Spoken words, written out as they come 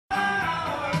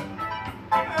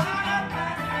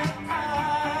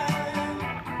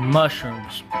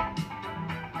mushrooms,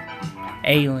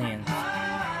 aliens,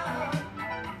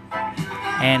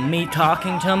 and me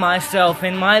talking to myself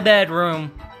in my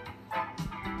bedroom,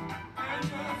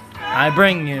 I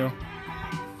bring you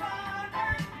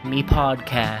me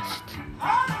podcast.